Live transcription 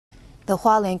The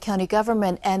Hualien County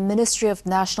government and Ministry of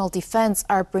National Defense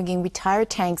are bringing retired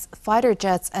tanks, fighter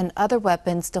jets, and other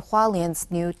weapons to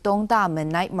Hualien's new Dongdamen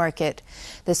Night Market.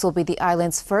 This will be the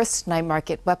island's first night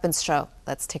market weapons show.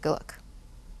 Let's take a look.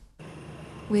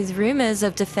 With rumors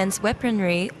of defense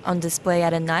weaponry on display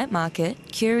at a night market,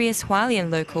 curious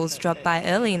Hualien locals dropped by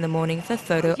early in the morning for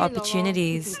photo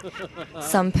opportunities.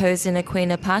 Some posed in a Queen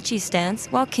Apache stance,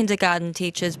 while kindergarten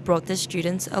teachers brought the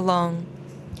students along.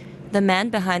 The man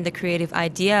behind the creative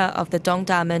idea of the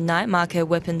Dongdamen Night Market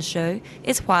weapons show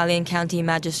is Hualien County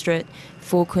Magistrate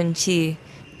Phu Kun-chi.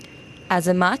 As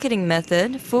a marketing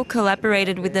method, Phu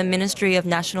collaborated with the Ministry of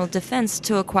National Defense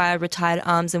to acquire retired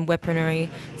arms and weaponry,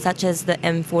 such as the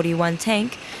M41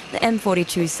 tank, the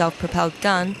M42 self-propelled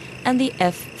gun, and the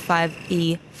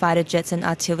F-5E fighter jets and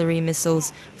artillery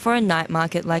missiles for a night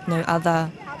market like no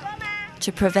other.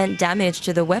 To prevent damage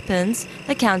to the weapons,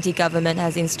 the county government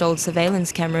has installed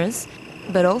surveillance cameras,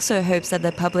 but also hopes that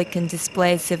the public can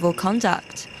display civil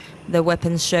conduct. The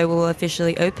weapons show will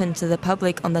officially open to the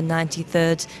public on the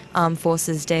 93rd Armed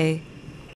Forces Day.